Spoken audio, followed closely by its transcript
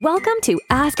Welcome to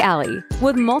Ask Allie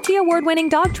with multi-award-winning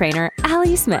dog trainer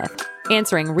Allie Smith,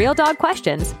 answering real dog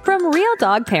questions from real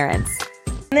dog parents.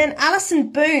 And then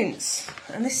Alison Boones,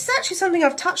 and this is actually something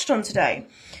I've touched on today.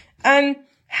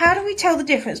 How do we tell the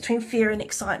difference between fear and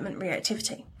excitement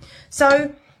reactivity?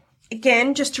 So,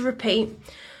 again, just to repeat,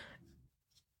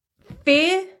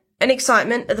 fear and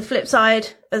excitement are the flip side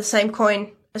of the same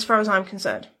coin as far as I'm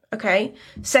concerned, okay?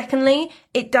 Secondly,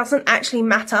 it doesn't actually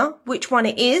matter which one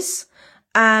it is,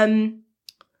 to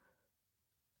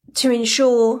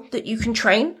ensure that you can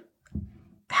train.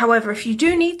 However, if you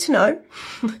do need to know,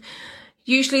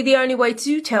 usually the only way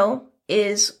to tell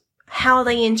is how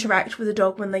they interact with the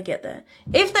dog when they get there.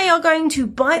 If they are going to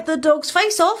bite the dog's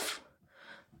face off,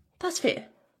 that's fear,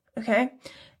 okay?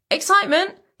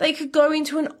 Excitement, they could go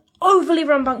into an overly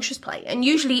rambunctious play, and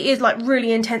usually is like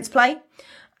really intense play,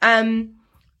 and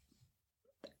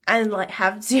like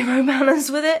have zero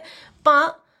manners with it,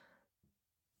 but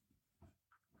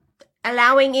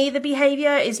allowing either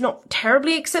behaviour is not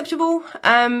terribly acceptable,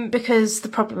 because the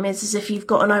problem is if you've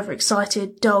got an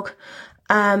overexcited dog,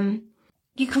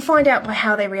 you can find out by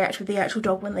how they react with the actual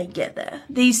dog when they get there.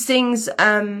 These things, you're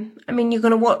going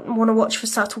to want to watch for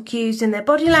subtle cues in their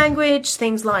body language,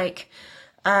 things like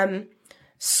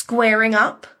squaring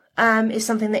up is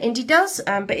something that Indy does,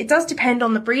 but it does depend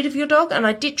on the breed of your dog, and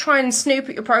I did try and snoop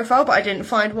at your profile, but I didn't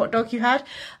find what dog you had.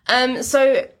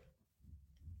 So,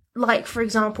 like, for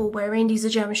example, where Indy's a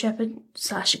German Shepherd /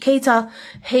 Akita,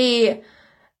 he,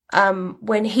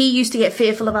 when he used to get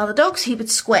fearful of other dogs, he would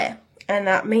square. And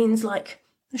that means, like,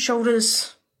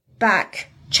 shoulders back,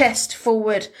 chest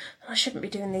forward. I shouldn't be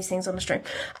doing these things on the stream.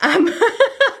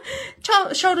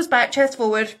 Shoulders back, chest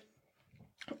forward,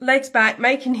 legs back,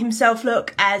 making himself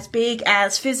look as big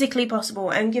as physically possible.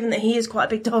 And given that he is quite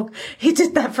a big dog, he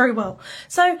did that very well.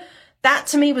 So that,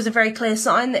 to me, was a very clear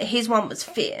sign that his one was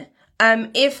fear.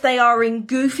 If they are in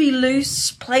goofy,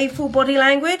 loose, playful body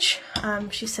language,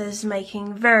 she says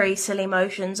making very silly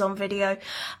motions on video,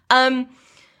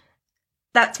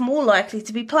 that's more likely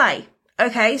to be play.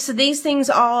 Okay, so these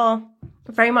things are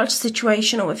very much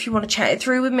situational. If you want to chat it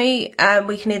through with me,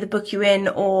 we can either book you in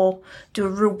or do a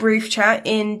real brief chat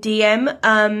in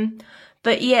DM.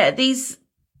 But yeah, these,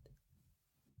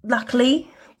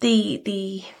 luckily,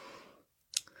 the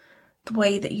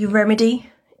way that you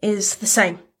remedy is the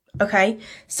same. Okay,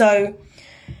 so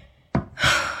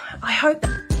I hope.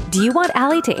 Do you want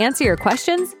Allie to answer your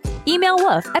questions? Email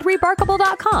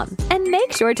woof@rebarkable.com and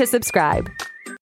make sure to subscribe.